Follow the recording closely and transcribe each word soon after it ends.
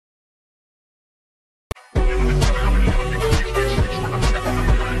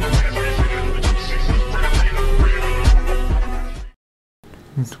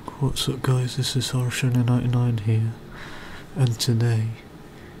What's up guys, this is Horror Shadow99 here, and today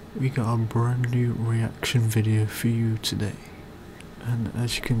we got a brand new reaction video for you today. And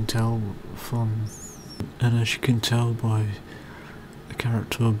as you can tell by the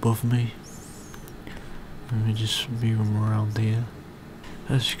character above me, let me just move him around here.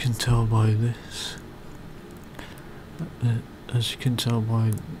 As you can tell by this,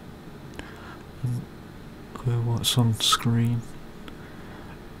 what's on screen,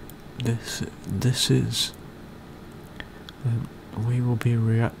 this is we will be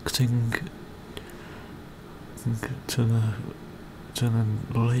reacting to the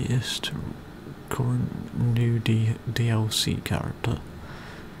latest current new DLC character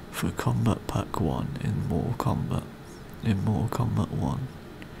for Kombat Pack 1 in Mortal Kombat 1.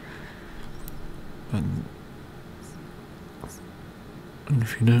 And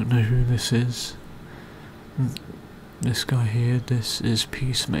if you don't know who this is, this guy here, this is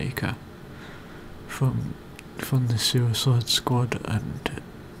Peacemaker from the Suicide Squad and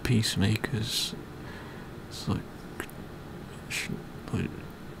Peacemaker's. It's like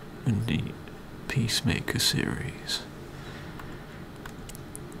in the Peacemaker series.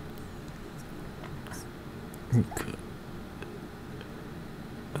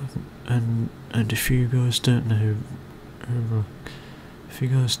 And if you guys don't know,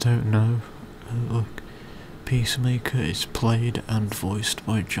 look, Peacemaker is played and voiced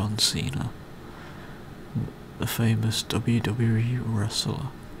by John Cena, the famous WWE wrestler.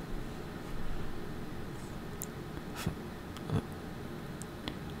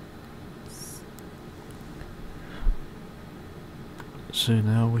 So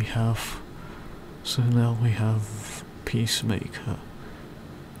now we have Peacemaker.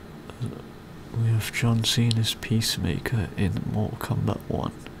 We have John Cena's Peacemaker in Mortal Kombat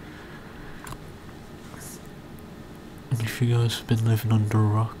 1. And if you guys have been living under a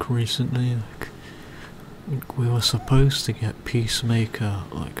rock recently, like we were supposed to get Peacemaker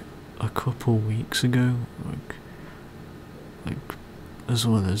like a couple weeks ago, like as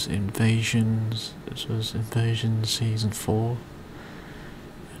well as Invasion Season 4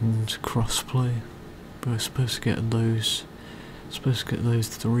 and crossplay. But we're supposed to get those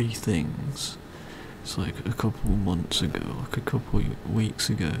three things. It's like a couple months ago, like a couple weeks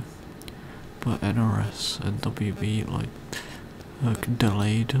ago. But NRS and WB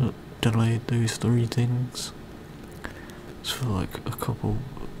delayed those three things. It's for a couple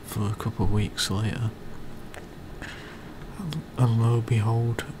weeks later. And lo and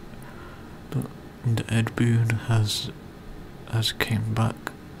behold, the Ed Boon has came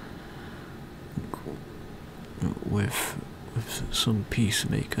back with some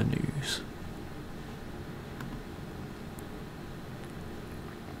Peacemaker news.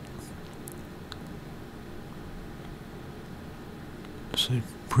 So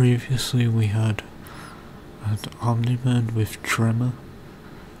previously we had Omni-Man with Tremor,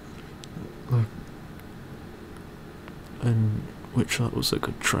 and that was a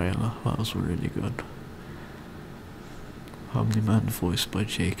good trailer. That was really good. Omni-Man voiced by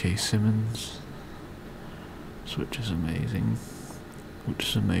J.K. Simmons, which is amazing.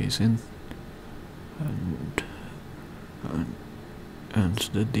 And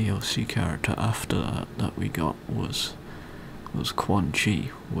the DLC character after that we got was Quan Chi,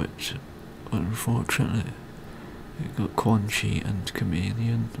 which unfortunately it got Quan Chi and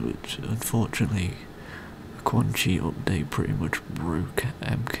Chameleon, which unfortunately the Quan Chi update pretty much broke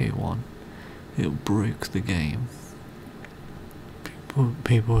MK1. It broke the game.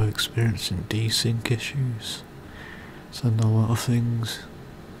 People are experiencing desync issues and a lot of things.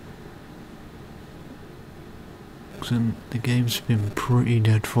 So the game's been pretty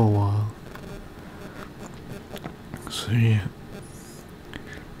dead for a while. So yeah,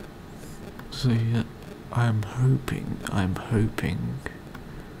 I'm hoping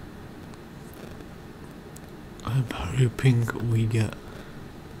we get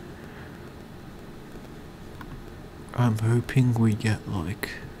like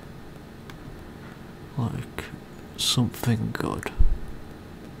something good.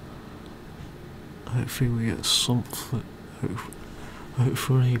 Hopefully we get something.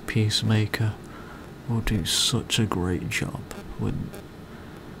 Hopefully Peacemaker will do such a great job with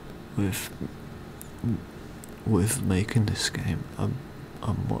making this game a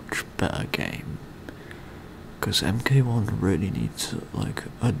much better game. Because MK1 really needs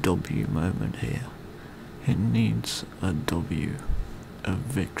a W moment here. It needs a W, a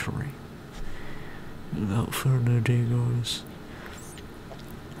victory. Without further ado guys,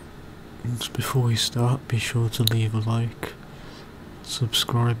 just before we start, be sure to leave a like,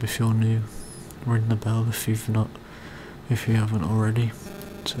 subscribe if you're new, ring the bell if you haven't already,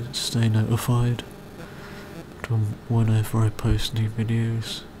 to stay notified from whenever I post new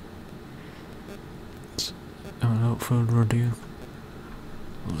videos. And without further ado,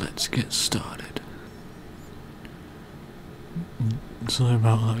 let's get started. Sorry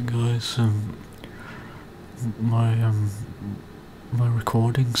about that, guys. My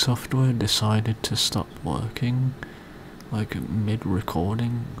recording software decided to stop working, like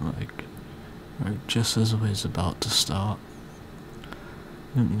mid-recording, like just as I was about to start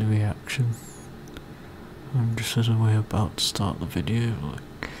the reaction, and just as I was about to start the video,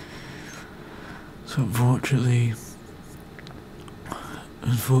 like. So unfortunately,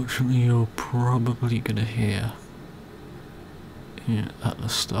 you're probably gonna hear, at the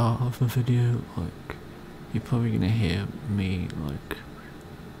start of the video, like, you're probably gonna hear me,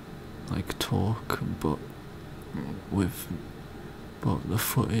 like talk, but the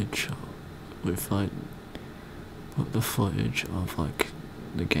footage, of, like,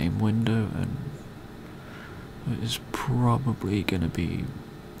 the game window, and it's probably gonna be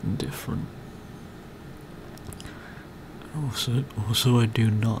different. Also, I do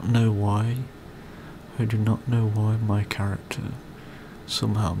not know why my character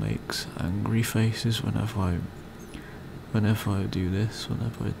somehow makes angry faces whenever I do this,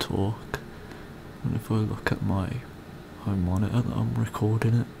 whenever I talk, whenever I look at my monitor that I'm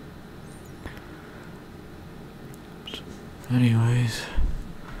recording it. So, anyways,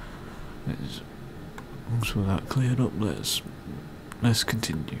 once with that cleared up, let's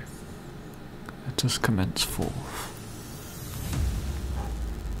continue. Let us commence forth.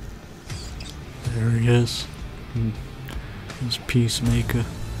 There he is. It's Peacemaker.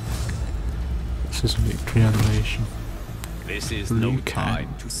 This is victory animation. This is no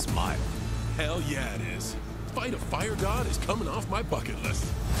time to smile. Hell yeah it is. Fight a fire god is coming off my bucket list.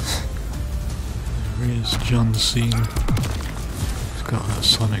 There he is, John Cena. He's got that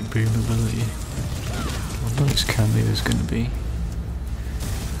sonic boom ability. I wonder what his cameo is going to be.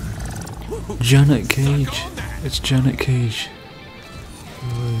 Janet Cage. It's Janet Cage.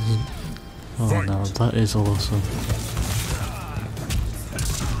 Oh no, that is awesome.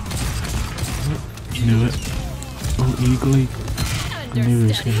 Knew it. Oh, Eagly. I knew he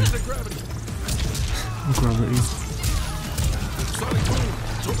was gonna. Gravity.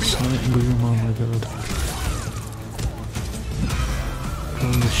 Sonic boom, oh my god.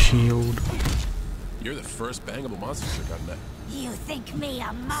 Oh, the shield. You're the first bangable monster chick I've met. You think me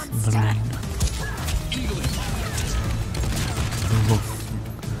a monster?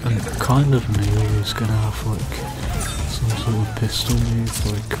 And kind of knew he was gonna have, like, some sort of pistol move,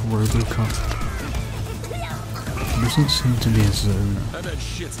 like Robocop. It doesn't seem to be a zone. I bet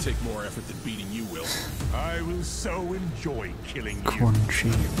shits take more effort than beating you will. I will so enjoy killing you.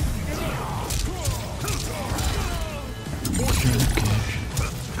 Crunchy. Janet Cage.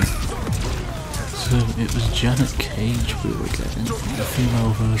 So it was Janet Cage we were getting, the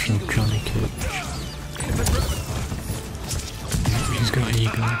female version of Johnny Cage. He's got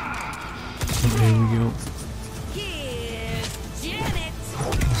ego. Oh, here we go. Here's Janet.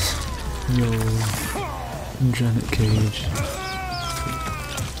 Yo, Janet Cage.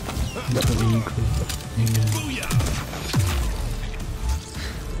 He's got ego. Yeah.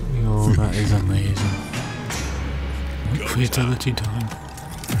 Yo, that is amazing. Fatality time.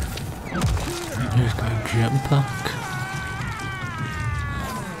 He's got a jetpack.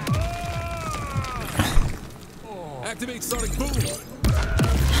 Activate sonic boom.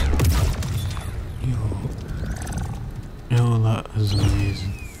 Yo, that is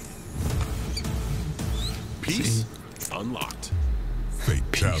amazing. Peace unlocked.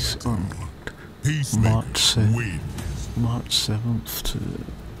 Peace unlocked. March 7th to...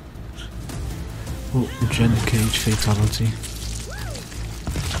 Oh, Janet Cage fatality.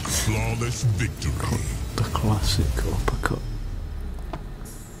 Flawless victory. The classic uppercut.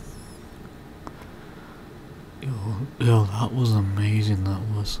 Yo, that was amazing, that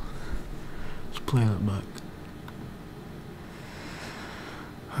was. Let's play that back.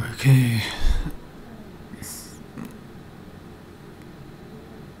 Okay.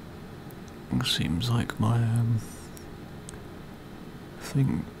 It seems like my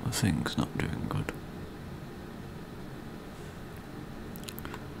thing's not doing good.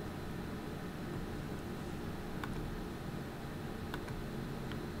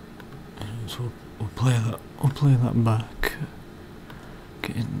 So we'll play that back.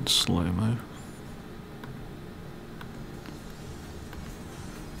 Get in slow-mo.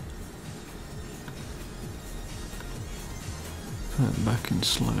 Play it back in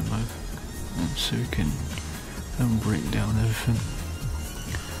slow-mo, and so we can break down everything.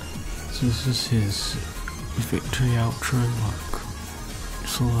 So this is his victory outro, like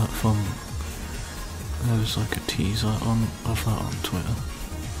saw that from, there was like a teaser of that on Twitter.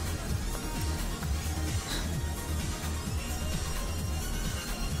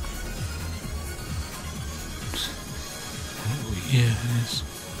 Yeah, it is.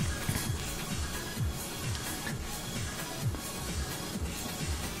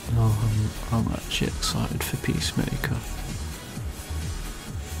 No, I'm actually excited for Peacemaker.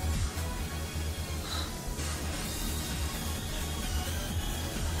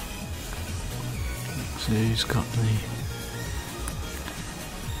 So he's got the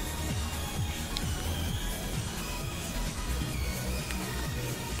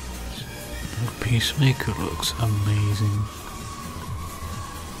Peacemaker looks amazing.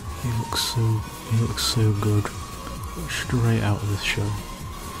 He looks so good. Straight out of the show.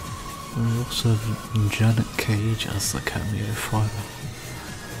 And we also have Janet Cage as the Kameo Fighter.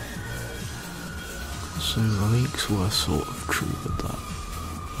 So the leaks were sort of true with that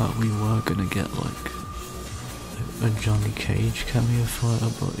we were gonna get like a Johnny Cage Kameo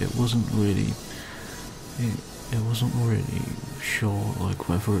Fighter, but it wasn't really sure like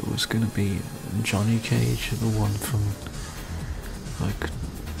whether it was gonna be Johnny Cage, the one from like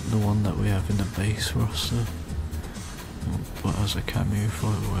the one that we have in the base roster, but as a Kameo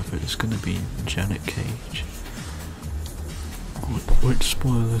Fighter, whether it's gonna be Janet Cage. Which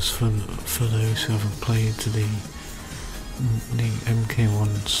spoilers for those who haven't played the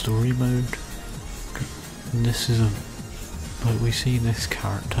MK1 story mode. And this is like we see this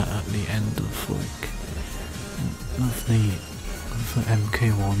character at the end of the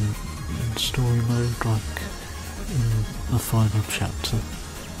MK1 story mode, like in the final chapter.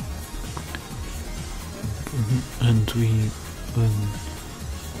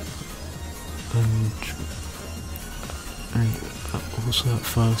 And also at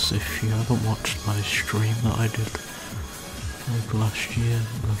first, if you haven't watched my stream that I did like last year,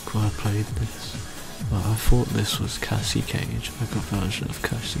 like when I played this, but I thought this was Cassie Cage, like a version of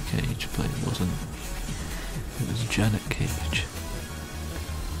Cassie Cage, but it wasn't. It was Janet Cage.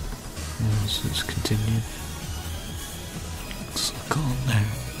 Yeah, so it's continued. It's like on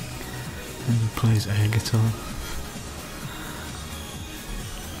there. And he plays air guitar.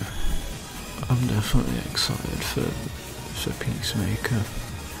 I'm definitely excited for Peacemaker.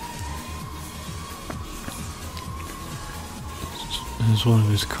 As one of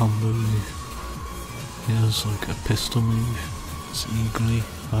his combos, he has like a pistol move. It's eagerly.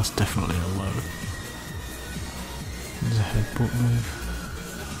 That's definitely a low. There's a headbutt move.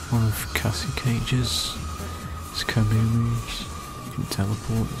 One of Cassie Cage's Kameo moves. You can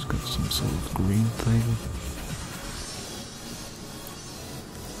teleport. It's got some sort of green thing.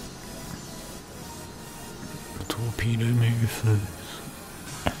 A torpedo move for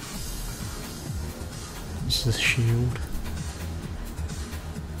it's the shield.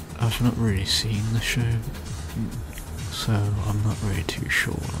 I've not really seen the show, so I'm not really too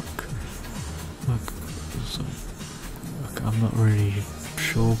sure. I'm not really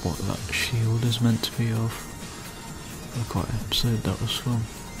sure what that shield is meant to be of. Like what episode that was from.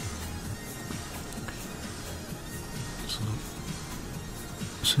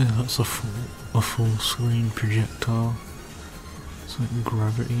 So yeah, that's a full screen projectile. It's like a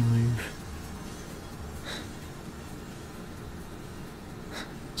gravity move.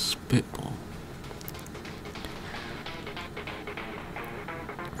 Spitball.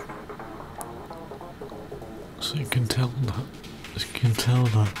 So you can tell that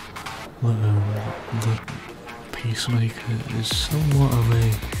the Peacemaker is somewhat of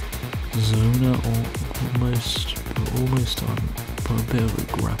a zoner, or almost on, but a bit of a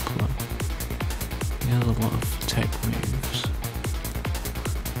grappler. He has a lot of tech moves.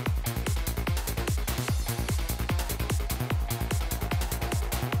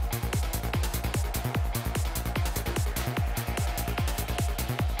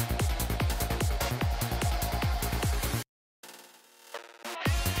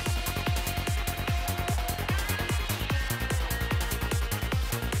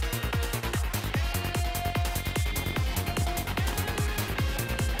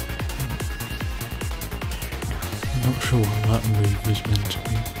 I'm not sure what that move is meant to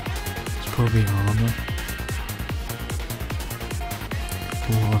be. It's probably armor.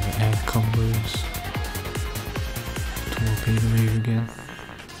 Or the air combos. Torpedo move again.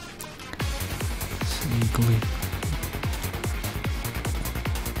 Sneakily.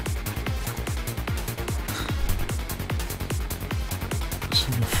 So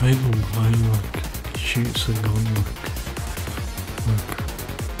the fatal blow, like, shoots a gun,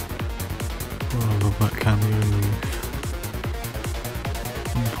 oh, I love that cameo move.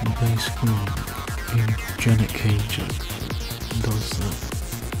 Basically, Janet Cage does that.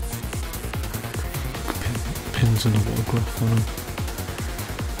 pins and autograph on them.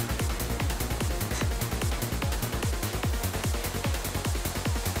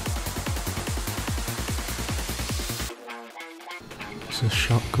 There's a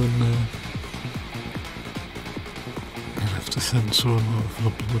shotgun there. I have to censor a lot of the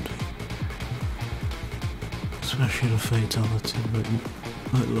blood. Especially the fatality, but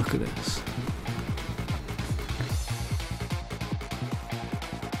look at this.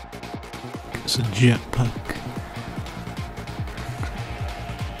 It's a jetpack.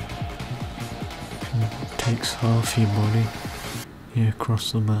 It takes half your body here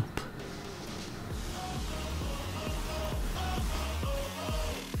across the map.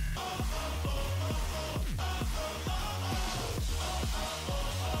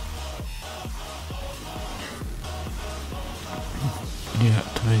 Yeah,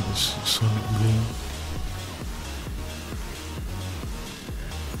 activates Sonic Boom.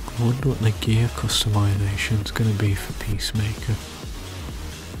 I wonder what the gear customization is going to be for Peacemaker.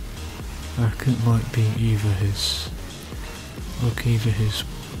 I reckon it might be either his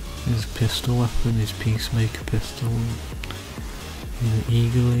pistol weapon, his Peacemaker pistol, either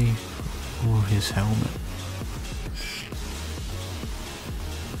Eagerly or his helmet.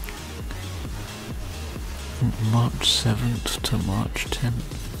 March 7th to March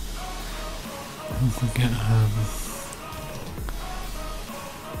 10th. We get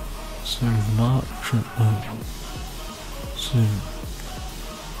so March,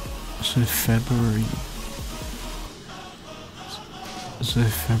 February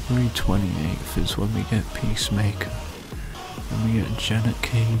 28th is when we get Peacemaker, and we get Janet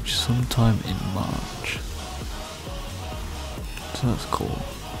Cage sometime in March. So that's cool.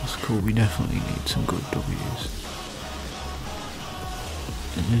 That's cool. We definitely need some good W's.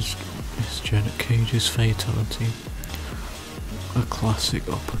 And is Janet Cage's fatality a classic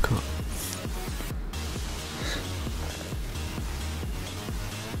uppercut?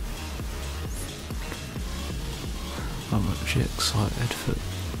 I'm actually excited for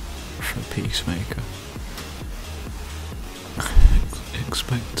Peacemaker.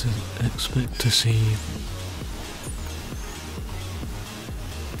 Expect to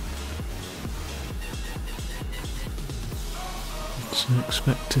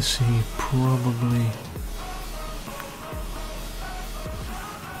see probably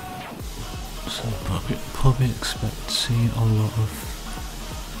expect to see a lot of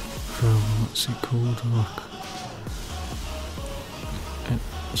what's it called,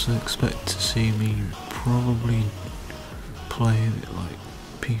 so expect to see me probably play like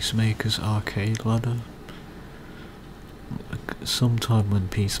Peacemaker's arcade ladder sometime when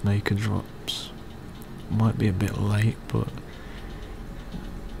Peacemaker drops. Might be a bit late, but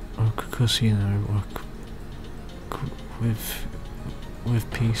because you know, with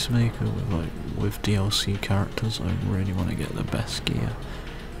Peacemaker, with DLC characters, I really want to get the best gear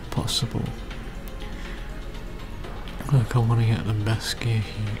possible. I want to get the best gear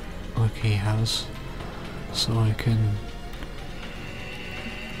he has, so I can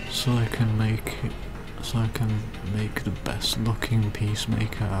make the best looking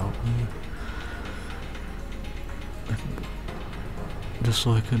Peacemaker out there. Just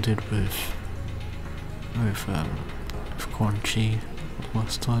like I did with Quan Chi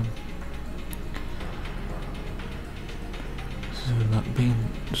last time. So that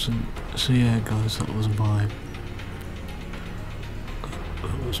being so yeah, guys, that was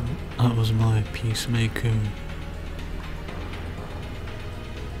my Peacemaker.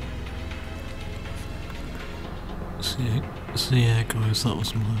 So yeah, guys, that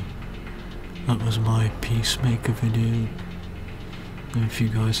was my Peacemaker video. And if you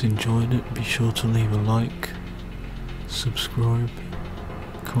guys enjoyed it, be sure to leave a like, subscribe,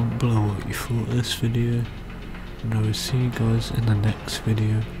 comment below what you thought of this video, and I will see you guys in the next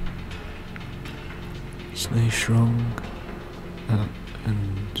video. Stay strong, and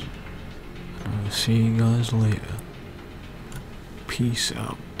I will see you guys later. Peace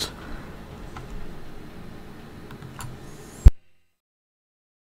out.